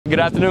Good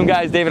afternoon,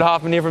 guys. David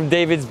Hoffman here from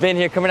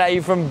Davidsbeenhere, coming at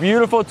you from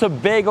beautiful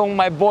Tobago.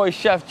 My boy,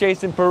 Chef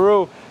Jason,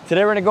 Peru.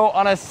 Today we're gonna go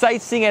on a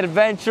sightseeing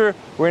adventure.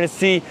 We're gonna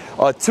see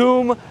a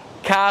tomb,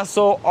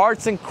 castle,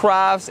 arts and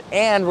crafts,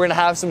 and we're gonna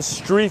have some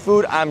street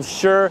food, I'm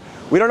sure.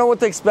 We don't know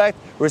what to expect.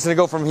 We're just gonna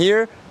go from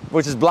here,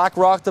 which is Black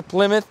Rock, to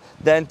Plymouth,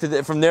 then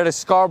from there to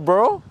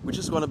Scarborough. We're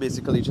just gonna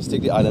basically just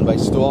take the island by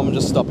storm,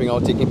 just stopping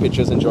out, taking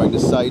pictures, enjoying the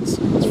sights.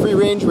 It's free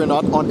range, we're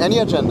not on any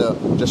agenda,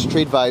 just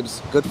straight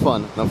vibes, good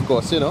fun, and of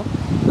course, you know,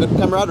 good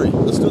camaraderie.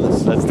 Let's do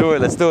this. Let's do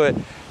it, let's do it.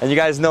 And you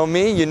guys know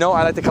me, you know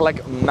I like to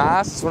collect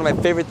masks. It's one of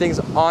my favorite things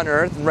on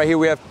earth. And right here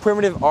we have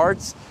primitive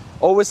arts.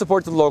 Always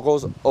support the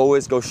locals,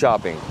 always go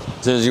shopping.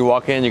 As soon as you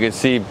walk in, you can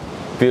see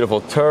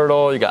beautiful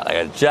turtle, you got like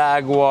a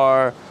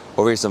jaguar,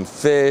 over here some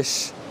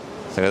fish.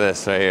 Look at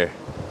this right here.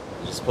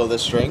 Just pull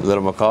this string.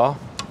 Little macaw.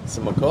 It's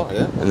a macaw,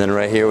 yeah. And then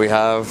right here we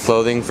have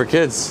clothing for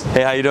kids.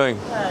 Hey, how you doing?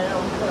 Hi,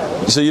 I'm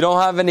good. So you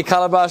don't have any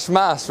calabash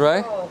masks,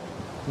 right? Oh.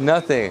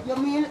 Nothing. You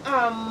mean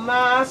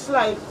mask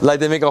Like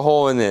they make a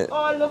hole in it.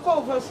 Oh, look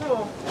over,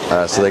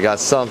 so. So they got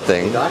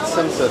something. Got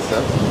some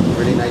stuff,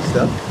 really nice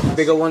stuff.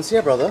 Bigger ones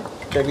here, brother.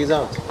 Check these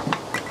out.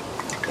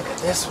 Look at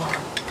this one.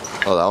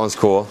 Oh, that one's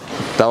cool.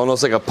 That one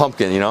looks like a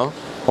pumpkin, you know?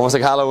 Almost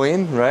like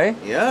Halloween, right?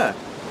 Yeah.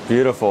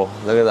 Beautiful.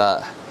 Look at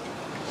that.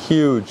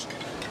 Huge.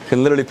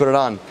 Can literally put it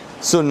on.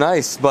 So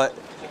nice, but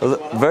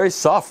very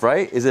soft,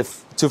 right? Is it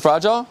too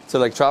fragile to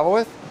like travel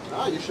with?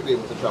 Ah, you should be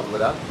able to travel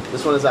with that.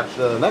 This one is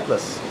actually a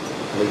necklace.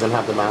 They don't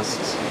have the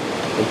masks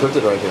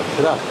included right here. Look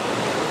at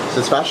that. So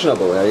it's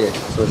fashionable, right?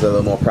 So it's a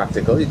little more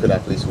practical. You could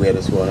at least wear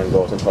this one and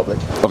go out in public.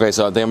 Okay,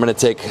 so I think I'm gonna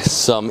take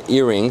some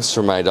earrings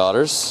for my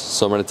daughters.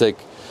 So I'm gonna take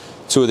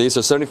 2 of these.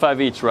 So 75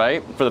 each,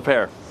 right? For the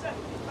pair.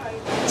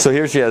 So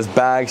here she has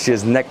bags, she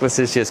has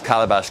necklaces, she has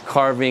calabash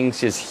carvings,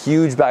 she has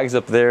huge bags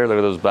up there. Look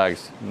at those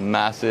bags,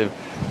 massive.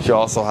 She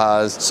also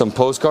has some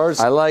postcards.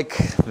 I like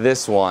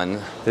this one.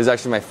 This is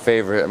actually my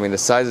favorite. I mean, the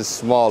size is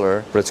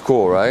smaller, but it's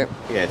cool, right?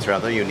 Yeah, it's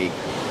rather unique.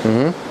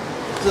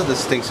 It's a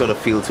distinct sort of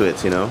feel to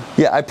it, you know?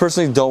 Yeah, I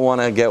personally don't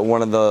want to get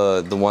one of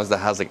the ones that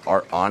has like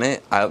art on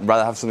it. I'd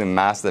rather have something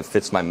masked that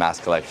fits my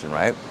mask collection,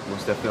 right?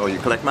 Most definitely. Oh, you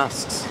collect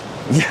masks.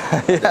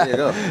 Yeah, yeah. There you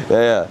go.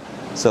 Yeah.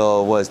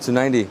 So what is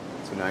 $2.90?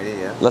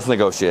 Yeah. Let's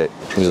negotiate.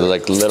 These are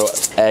like little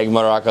egg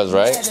maracas,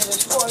 right? Yeah,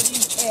 they call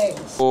these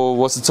eggs. Oh,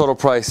 what's the total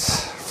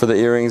price for the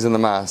earrings and the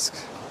mask?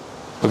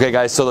 Okay,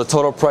 guys, so the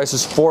total price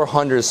is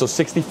 $400, so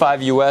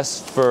 65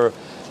 US for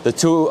the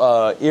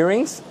 2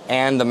 earrings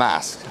and the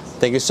mask.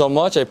 Thank you so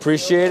much, I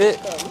appreciate it.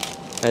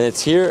 And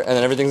it's here, and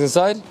then everything's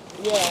inside?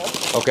 Yeah.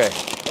 Okay.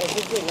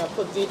 Everything. I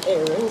put the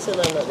earrings in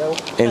another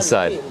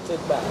Inside.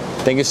 bag.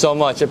 Thank you so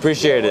much, I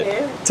appreciate it.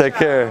 Yeah. Take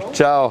care,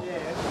 ciao. Yeah.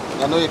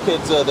 I know your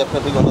kids are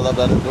definitely going to love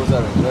those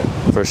earrings,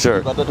 right? For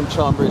sure. Got them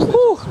charm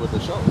bracelets with the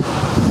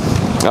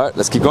shows. All right,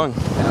 let's keep going.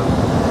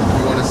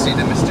 You want to see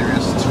the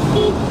mysterious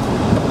tomb?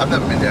 I've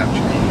never been there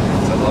actually.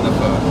 It's a lot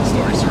of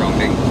stories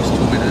surrounding this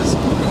tomb. It is.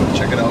 You want to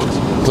check it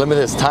out? Plymouth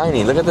is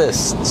tiny. Look at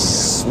this.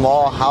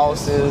 Small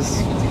houses.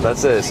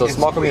 That's it. So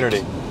small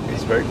community.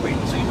 It's very quaint.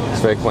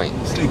 It's very quaint.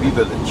 Sleepy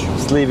Village.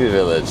 Sleepy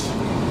Village.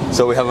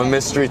 So we have a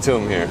mystery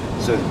tomb here.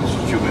 So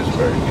this tomb is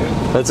very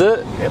good. That's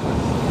it? Yep.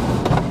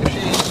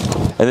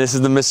 And this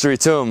is the mystery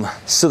tomb.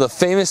 So the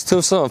famous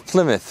tombstone of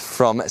Plymouth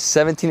from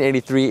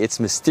 1783, its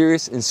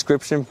mysterious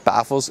inscription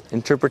baffles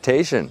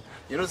interpretation.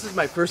 You know, this is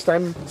my first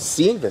time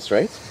seeing this,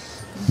 right?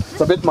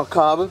 It's a bit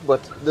macabre,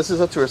 but this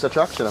is a tourist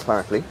attraction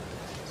apparently.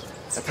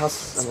 It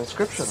has an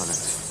inscription on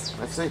it.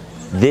 Let's see.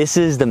 This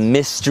is the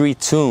mystery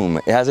tomb.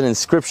 It has an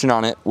inscription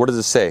on it. What does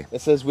it say? It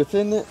says,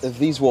 within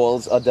these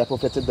walls are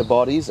deposited the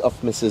bodies of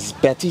Mrs.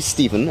 Betty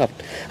Stiven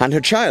and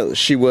her child.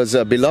 She was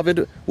a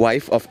beloved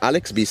wife of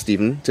Alex B.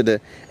 Stiven to the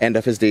end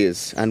of his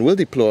days and will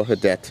deplore her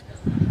death,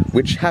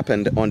 which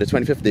happened on the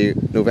 25th day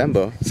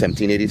November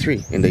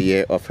 1783 in the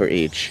year of her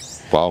age.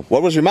 Wow.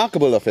 What was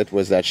remarkable of it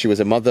was that she was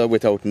a mother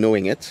without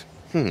knowing it,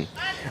 and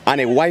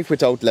a wife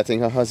without letting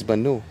her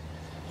husband know,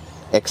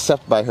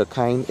 except by her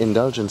kind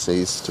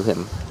indulgences to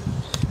him.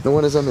 No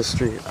one is a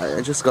mystery.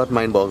 I just got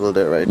mind boggled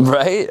there, right?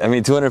 Right? I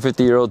mean,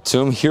 250-year-old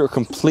tomb here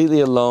completely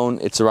alone.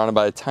 It's surrounded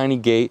by a tiny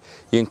gate.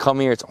 You can come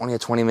here. It's only a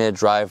 20-minute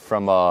drive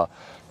from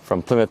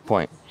Plymouth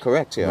Point.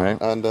 Correct, yeah.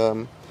 Right?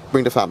 And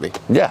bring the family.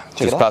 Yeah,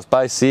 just pass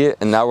by, see it,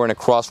 and now we're gonna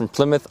cross from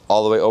Plymouth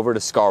all the way over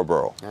to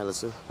Scarborough. Yeah, let's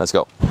do. Let's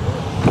go.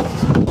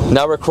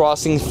 Now we're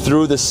crossing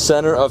through the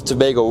center of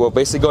Tobago. We're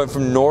basically going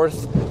from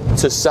north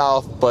to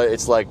south, but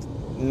it's like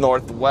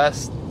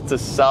northwest to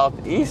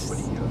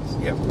southeast.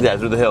 Yeah,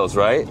 through the hills,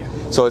 right? Yeah.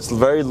 So it's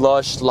very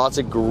lush, lots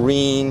of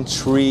green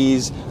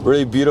trees,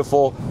 really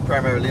beautiful.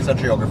 Primarily it's a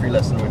geography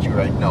lesson with you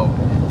right now,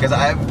 because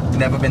I've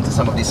never been to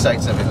some of these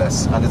sites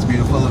nevertheless, and it's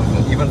beautiful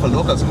even for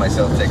locals and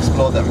myself to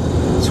explore them.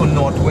 So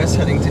northwest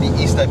heading to the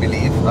east, I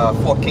believe,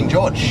 Fort King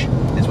George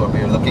is what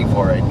we're looking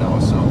for right now,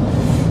 so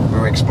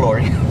we're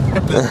exploring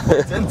at this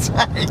point in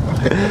time.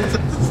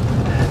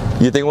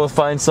 You think we'll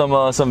find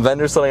some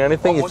vendors selling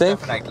anything, you think?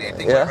 Definitely. I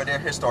think wherever there are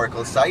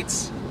historical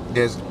sites,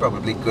 there's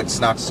probably good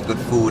snacks, good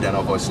food, and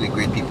obviously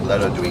great people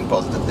that are doing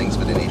positive things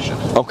for the nation.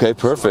 Okay,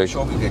 perfect.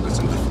 So I'm sure we'll get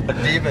some good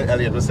food. David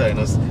Elliott was saying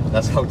us,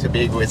 that's how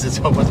Tobago is. It's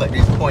almost like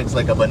these points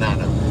like a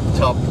banana.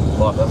 Top,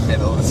 bottom,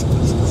 middle. It's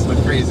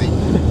so crazy.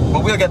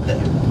 But we'll get there.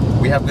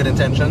 We have good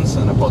intentions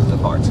and a positive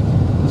heart.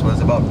 That's what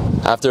it's about.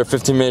 After a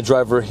 15-minute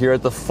drive, we're here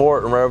at the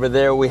fort, and right over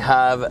there we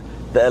have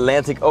the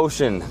Atlantic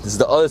Ocean. This is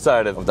the other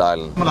side of the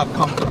island. I'm not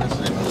comfortable this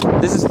thing.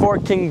 This is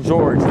Fort King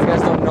George. If you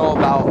guys don't know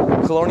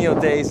about colonial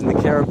days in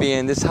the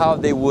Caribbean, this is how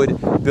they would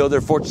build their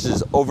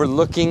fortresses,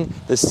 overlooking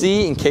the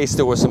sea in case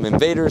there were some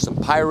invaders, some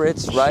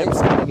pirates, right?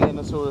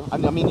 I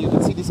mean, you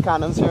can see these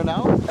cannons here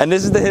now. And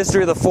this is the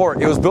history of the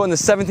fort. It was built in the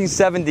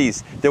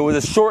 1770s. There was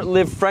a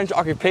short-lived French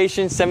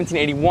occupation,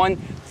 1781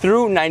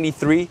 through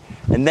 93.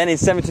 And then in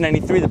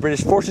 1793, the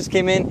British forces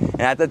came in,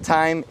 and at that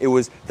time, it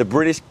was the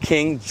British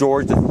King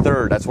George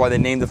III. That's why they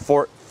named the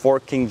fort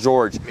Fort King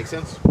George. Makes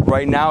sense.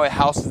 Right now, it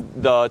houses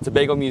the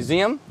Tobago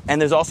Museum, and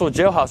there's also a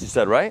jailhouse, you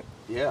said, right?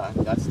 Yeah,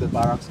 that's the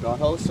barracks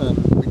guardhouse, and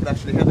we can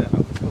actually head there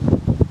now.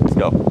 Let's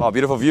go. Oh,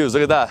 beautiful views.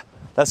 Look at that.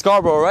 That's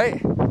Scarborough, right?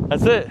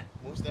 That's it.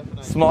 Most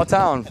definitely. Small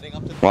town.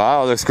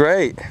 Wow, looks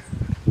great.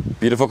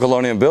 Beautiful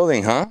colonial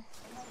building, huh?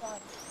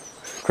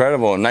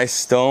 Incredible. Nice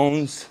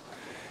stones.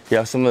 You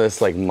have some of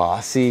this like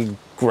mossy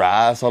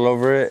grass all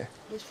over it.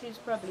 This tree's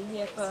probably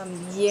here for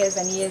years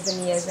and years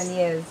and years and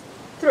years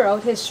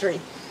throughout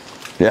history.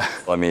 Yeah,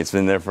 well, I mean, it's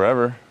been there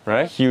forever,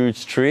 right?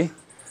 Huge tree.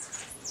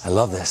 I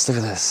love this. Look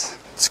at this.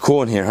 It's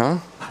cool in here, huh?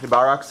 The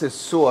barracks is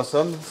so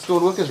awesome.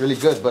 Stonework is really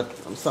good, but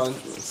I'm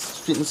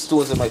feeling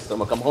stones in my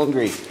stomach. I'm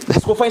hungry.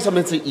 Let's go find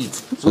something to eat.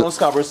 So on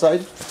Scarborough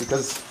side,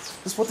 because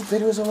that's what the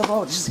video is all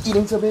about. Just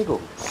eating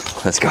Tobago.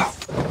 Let's go.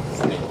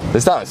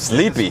 This town is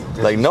sleepy.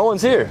 Like no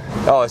one's here.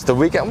 Oh, it's the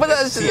weekend. But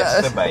that's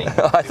just,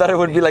 I thought it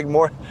would be like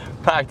more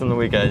packed on the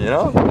weekend, you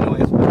know? No,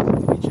 it's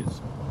the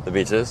beaches. The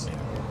beaches.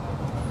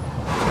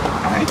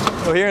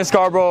 So here in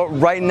Scarborough,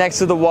 right next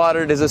to the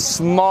water, there's a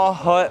small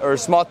hut or a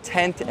small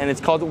tent, and it's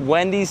called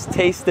Wendy's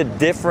Taste the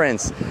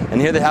Difference. And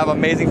here they have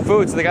amazing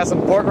food. So they got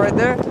some pork right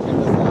there.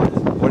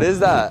 What is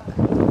that?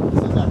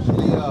 This is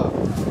actually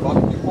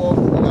barbecue pork.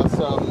 We got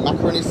some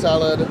macaroni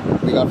salad.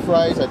 We got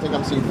fries. I think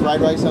I'm seeing fried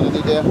rice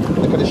underneath there.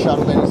 Look at the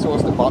shadow Wendy's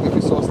sauce, the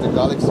barbecue sauce, the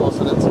garlic sauce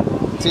in it.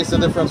 Taste the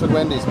difference with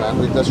Wendy's, man.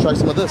 Let's try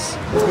some of this.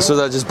 So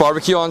that's just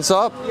barbecue on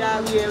top?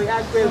 Yeah, we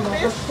had grilled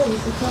fish,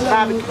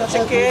 barbecue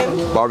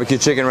chicken. Barbecue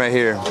chicken right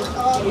here.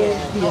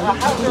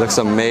 Looks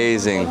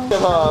amazing.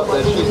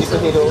 The cheesy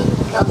potato,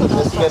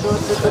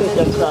 biscuit,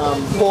 get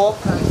some pork,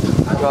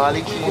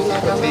 garlic cheese,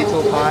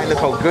 potato pie. Look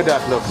how good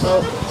that looks.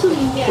 All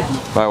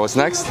right, what's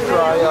next?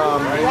 Try We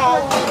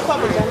have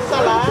Tobagonian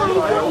salad,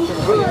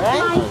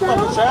 right?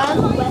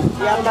 Tobagonian.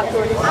 We have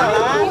macaroni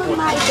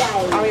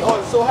salad, and we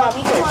also have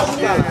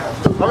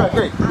fish. all right,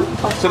 great.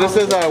 So this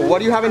is what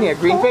do you have in here?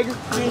 Green pig?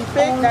 Green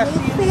pig, that's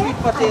sweet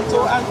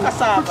potato and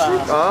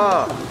cassava.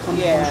 Ah,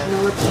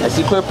 Yeah. I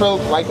see purple,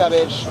 white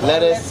cabbage,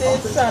 lettuce.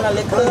 Lettuce and a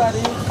little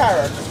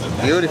carrot.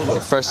 Beautiful.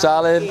 Fresh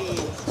salad.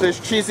 So it's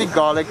cheesy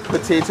garlic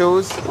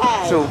potatoes.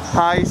 So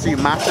pie, so you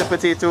mash the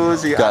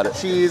potatoes, you Got add it.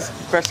 cheese,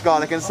 fresh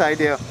garlic inside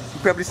there.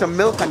 Probably some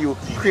milk and you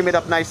cream it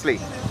up nicely.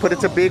 Put it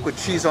to bake with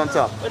cheese on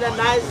top. With a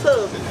nice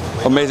serve.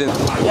 Amazing.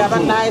 We have a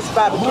nice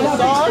barbecue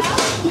sauce.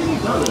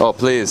 Oh,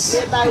 please.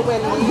 Made by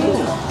Wendy.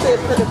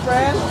 Taste to the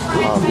friends.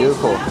 Oh,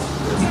 beautiful.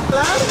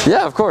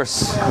 Yeah, of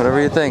course.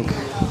 Whatever you think.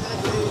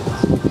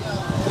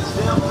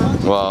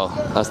 Well,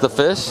 that's the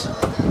fish.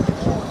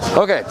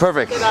 Okay,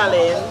 perfect.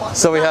 Darling.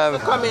 So we have...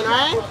 Come in,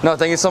 right? No,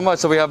 thank you so much.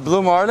 So we have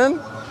blue marlin,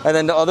 and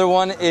then the other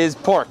one is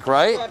pork,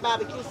 right? Yeah,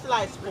 barbecue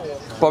sliced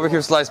pork.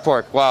 Barbecue sliced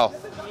pork. Wow.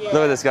 Look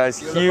at this, guys.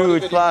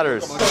 Huge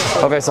platters.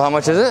 Okay, so how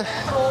much is it?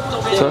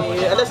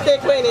 Let's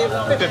take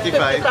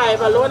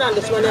 55 alone, and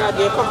this one I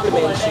give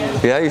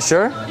complimentary. Yeah, you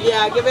sure?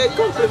 Yeah, I give it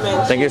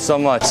complimentary. Thank you so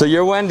much. So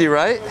you're Wendy,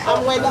 right?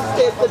 I'm Wendy's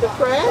Taste to the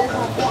Friend.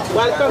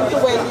 Welcome to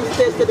Wendy's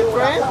Taste to the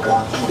Friend.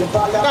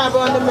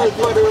 Scarborough on the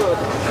Melford Road.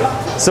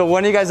 So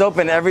when are you guys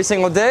open? Every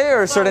single day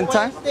or a certain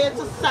time? Wednesday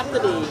to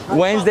Saturday.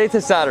 Wednesday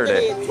to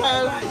Saturday.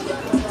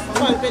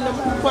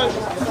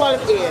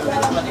 12 a.m.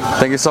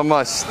 Thank you so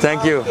much.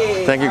 Thank you.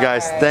 Thank you,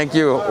 guys. Thank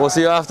you. We'll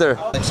see you after.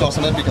 Sauce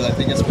on it because I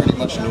think it's pretty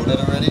much loaded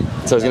already.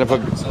 So it's gonna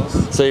put.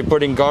 So you're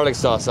putting garlic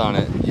sauce on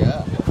it.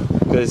 Yeah.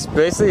 Because it's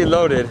basically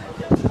loaded.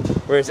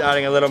 We're just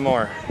adding a little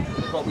more.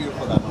 Look how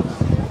beautiful that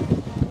looks.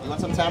 You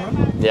want some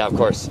tamarind? Yeah, of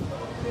course.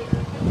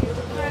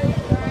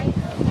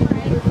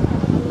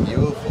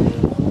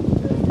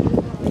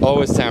 Beautiful.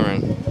 Always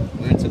tamarind.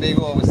 We're in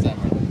Tobago, always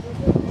tamarind.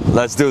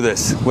 Let's do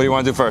this. What do you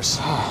want to do first?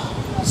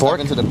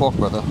 Pork into the pork,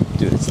 brother.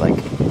 Dude, it's like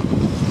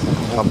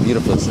how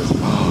beautiful this is.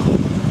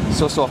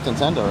 So soft and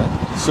tender,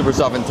 right? Super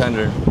soft and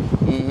tender.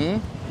 Mm-hmm.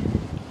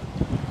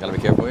 Gotta be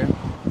careful here.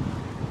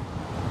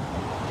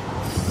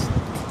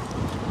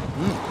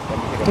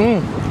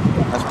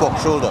 That's pork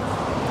shoulder.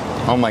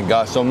 Oh my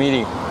gosh, so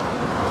meaty.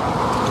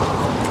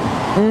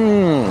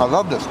 I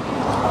love this.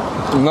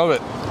 Love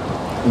it.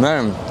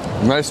 Man,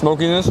 nice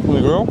smokiness from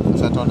the grill.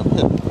 Set on the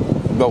pit.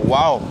 But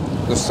wow,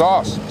 the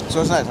sauce.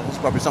 So it's nice. There's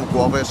probably some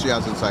guava she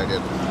has inside it.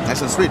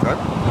 Nice and sweet, right?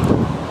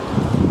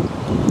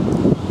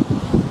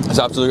 It's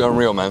absolutely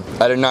unreal, man.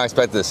 I did not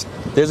expect this.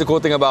 Here's the cool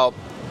thing about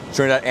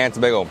Trinidad and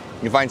Tobago.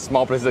 You find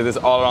small places like this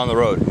all around the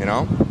road, you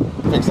know?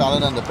 Pig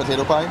salad and the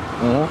potato pie.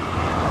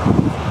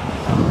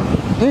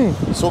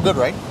 So good,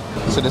 right?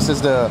 So this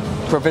is the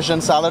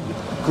provision salad,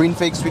 green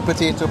fig, sweet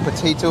potato,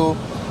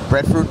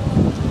 breadfruit.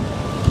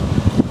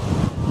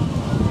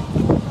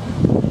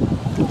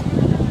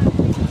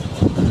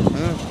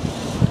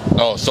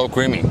 Oh, so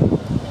creamy.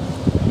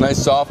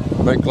 Nice, soft,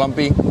 very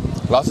clumpy.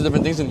 Lots of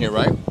different things in here,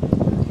 right?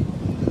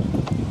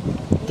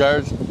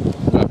 Carrots, peas,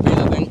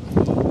 I think.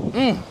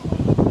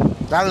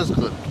 That is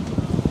good.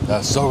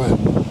 That's so good.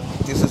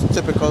 This is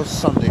typical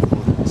Sunday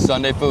food.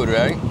 Sunday food,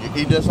 right? You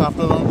eat this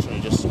after lunch and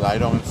you just lie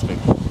down and sleep.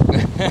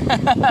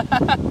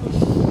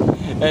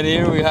 And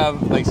here we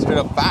have like straight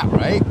up fat,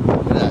 right?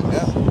 Look at that.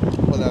 Yeah,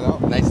 pull that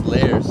out. Nice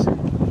layers.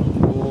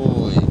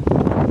 Holy.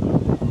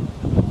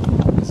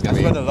 That's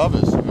where the love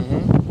is.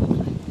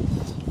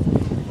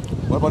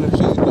 What about the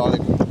cheese,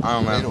 garlic? I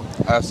don't know, man.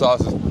 That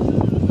sauce is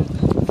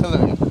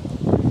killing it.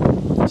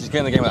 She's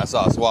killing the game with that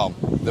sauce. Wow.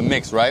 The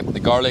mix, right? The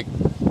garlic,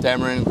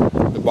 tamarind,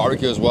 the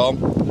barbecue as well.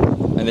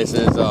 And this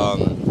is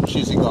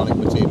cheesy garlic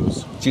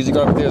potatoes. Cheesy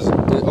garlic potatoes.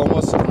 It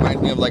almost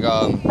reminds me of like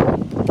I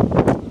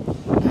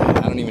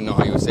don't even know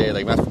how you would say it,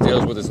 like mashed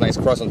potatoes with this nice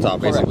crust on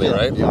top, basically,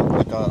 correct, yeah.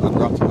 right? Yeah, like a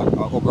gratin.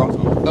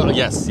 Oh,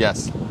 yes,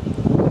 yes.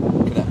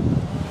 Look at that.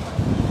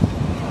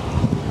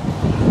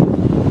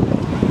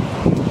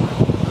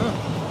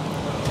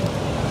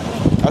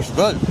 That's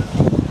good.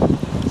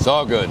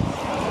 So good.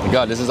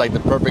 God, this is like the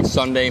perfect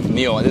Sunday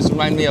meal. And this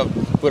reminds me of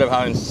food I've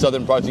had in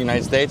southern parts of the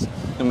United States,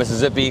 in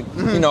Mississippi,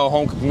 you know,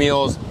 home cooked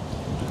meals.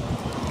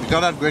 You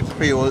got that great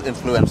Creole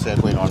influence there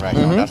going on right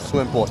now. That's so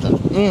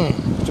important.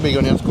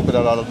 Tobagonians cook with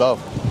a lot of love.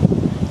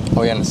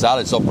 Oh yeah, and the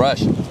salad's so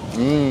fresh.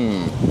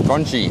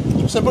 Crunchy.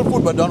 Simple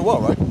food, but done well,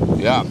 right?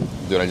 Yeah.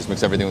 Dude, I just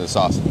mix everything with the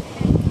sauce.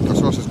 The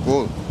sauce is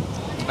cool.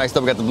 Next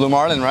up, we got the Blue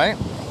Marlin, right?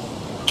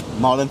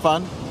 Marlin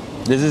fan?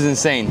 This is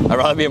insane. I'd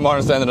rather be a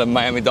Marlins fan than a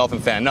Miami Dolphin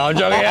fan. No, I'm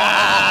joking.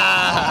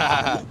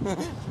 Ah!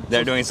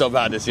 They're doing so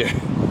bad this year.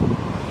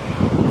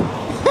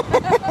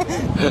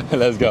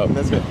 Let's go.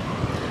 That's good.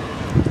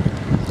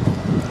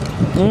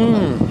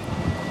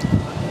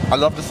 I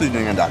love the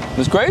seasoning in that.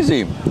 It's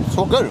crazy.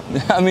 So good.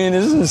 I mean,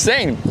 this is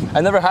insane. I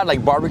never had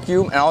like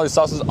barbecue and all these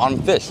sauces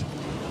on fish.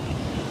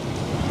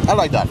 I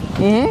like that.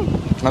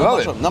 I love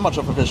it. Not much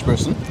of a fish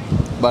person,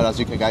 but as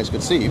you guys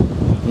could see,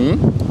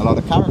 a lot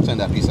of character in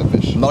that piece of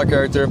fish. A lot of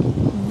character,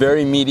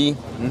 very meaty,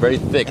 very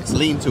thick. It's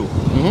lean too,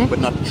 but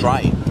not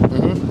dry.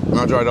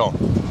 Not dry at all.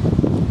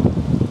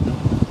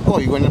 Oh,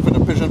 you're going in for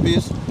the pigeon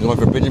peas? I'm going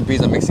for pigeon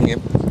peas. I'm mixing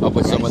it up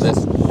with some of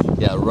this.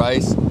 Yeah,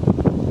 rice.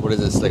 What is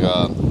this? Like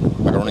a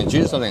macaroni and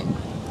cheese or something?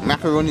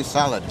 Macaroni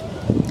salad.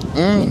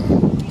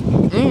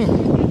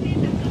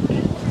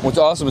 What's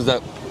awesome is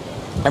that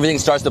everything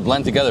starts to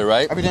blend together,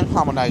 right? Everything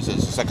harmonizes.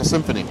 It's like a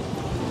symphony.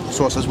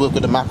 Sauces work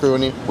with the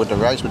macaroni, with the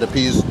rice, with the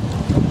peas.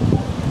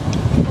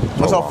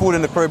 That's how food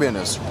in the Caribbean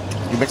is.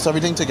 You mix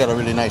everything together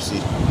really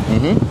nicely.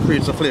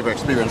 Creates a flavor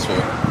experience for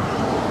you.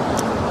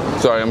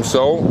 Sorry, I'm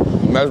so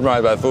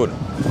mesmerized by the food.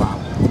 Wow.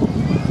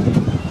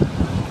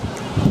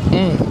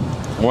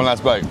 One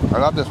last bite. I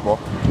love this one.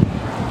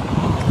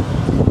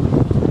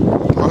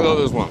 I love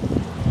this one.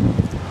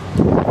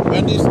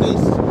 Wendy's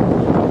taste.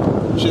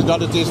 She's got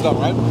the taste up,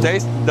 right?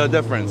 Taste the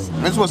difference.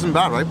 This wasn't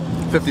bad, right?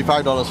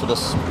 $55 for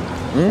this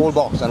whole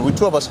box, and we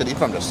two of us could eat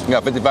from this. Yeah,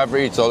 55 for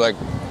each, so like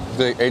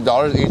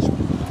 $8 each.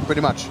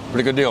 Pretty much.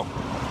 Pretty good deal.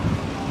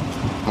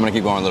 I'm gonna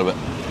keep going a little bit.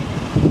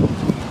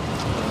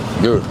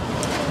 Dude,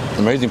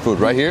 amazing food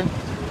right here.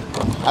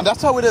 And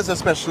that's how it is,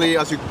 especially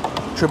as you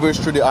traverse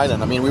through the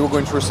island. I mean, we were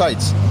going through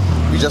sites.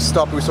 We just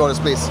stopped, we saw this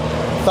place.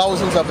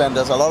 Thousands of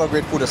vendors, a lot of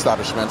great food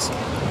establishments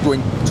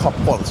doing top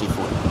quality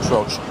food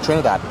throughout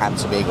Trinidad and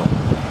Tobago.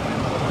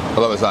 I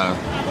love this island.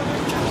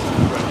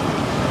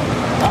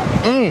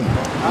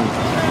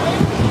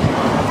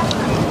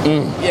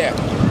 Yeah.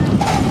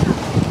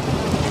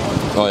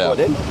 Oh yeah.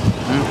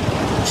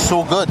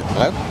 So good,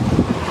 right?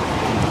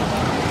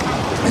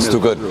 It's too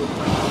good.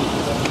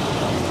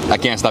 I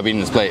can't stop eating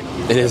this plate.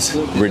 It is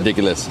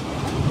ridiculous.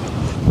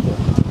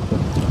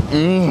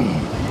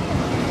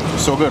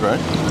 So good, right?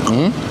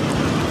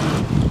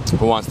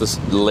 Who wants this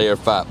layer of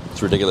fat?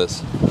 It's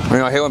ridiculous. You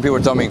know, I hate when people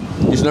tell me,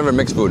 you should never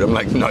mix food. I'm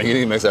like, no, you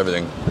need to mix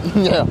everything.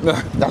 Yeah.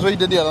 That's what you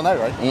did the other night,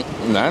 right?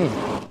 Man,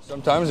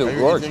 sometimes it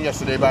You works. eating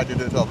yesterday, but you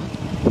did it up.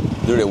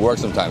 Dude, it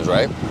works sometimes,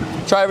 right?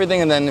 Try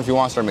everything and then if you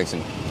want, start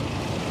mixing.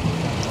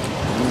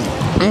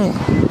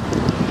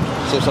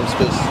 Save some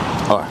space.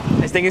 All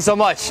right. Thank you so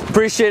much.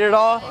 Appreciate it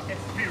all.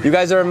 You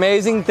guys are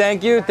amazing.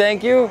 Thank you.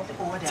 Thank you.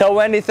 Tell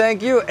Wendy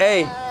thank you.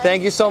 Hey,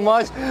 thank you so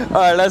much. All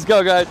right, let's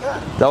go, guys.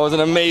 That was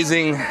an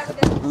amazing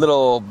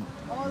little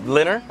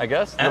dinner, I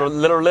guess.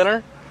 Little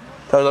dinner.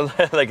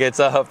 Like it's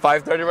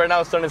 5:30 right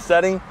now, sun is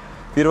setting.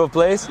 Beautiful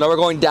place. Now we're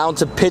going down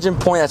to Pigeon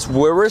Point. That's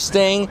where we're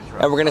staying,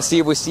 and we're gonna see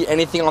if we see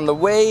anything on the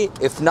way.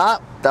 If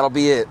not, that'll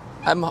be it.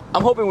 I'm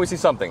hoping we see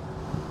something.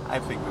 I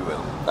think we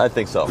will. I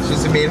think so.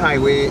 It's the main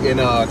highway in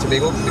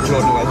Tobago, the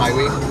Jordan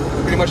Highway.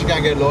 Pretty much you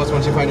can't get lost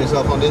once you find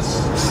yourself on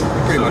this.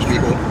 Pretty much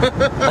people.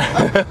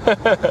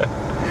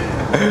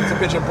 It's a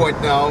picture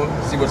point now,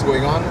 see what's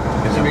going on.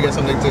 If we get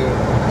something to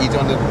eat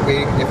on the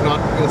way, if not,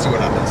 we'll see what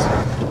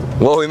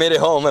happens. Well, we made it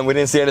home and we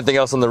didn't see anything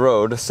else on the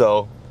road,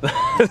 so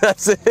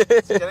that's it.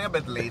 It's getting a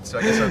bit late, so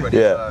I guess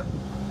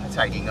everybody's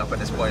tagging up at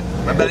this point.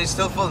 My belly's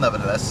still full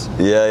nevertheless.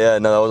 Yeah,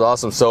 no, that was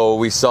awesome. So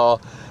we saw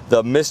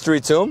the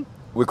Mystery Tomb.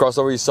 We crossed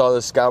over, you saw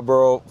the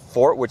Scarborough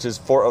Fort, which is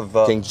Fort of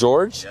King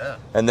George. Yeah.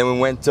 And then we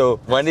went to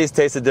Wendy's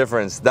Taste the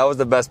Difference. That was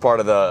the best part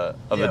of the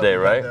day,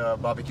 right? The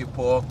barbecue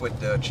pork with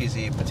the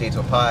cheesy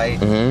potato pie.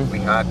 We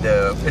had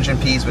the pigeon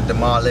peas with the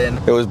marlin.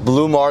 It was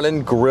blue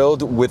marlin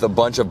grilled with a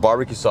bunch of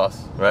barbecue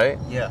sauce, right?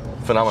 Yeah.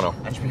 Phenomenal.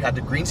 And we had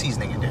the green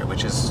seasoning in there,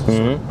 which is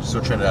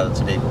so Trinidad and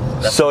Tobago.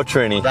 So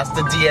Trini. That's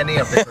the DNA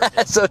of the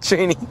Caribbean. So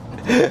Trini.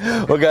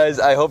 Well, guys,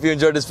 I hope you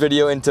enjoyed this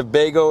video in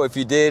Tobago. If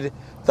you did,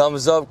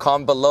 thumbs up,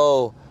 comment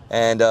below.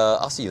 And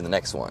I'll see you in the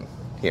next one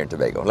here in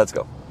Tobago. Let's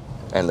go.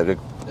 And look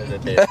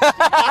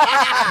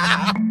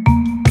at...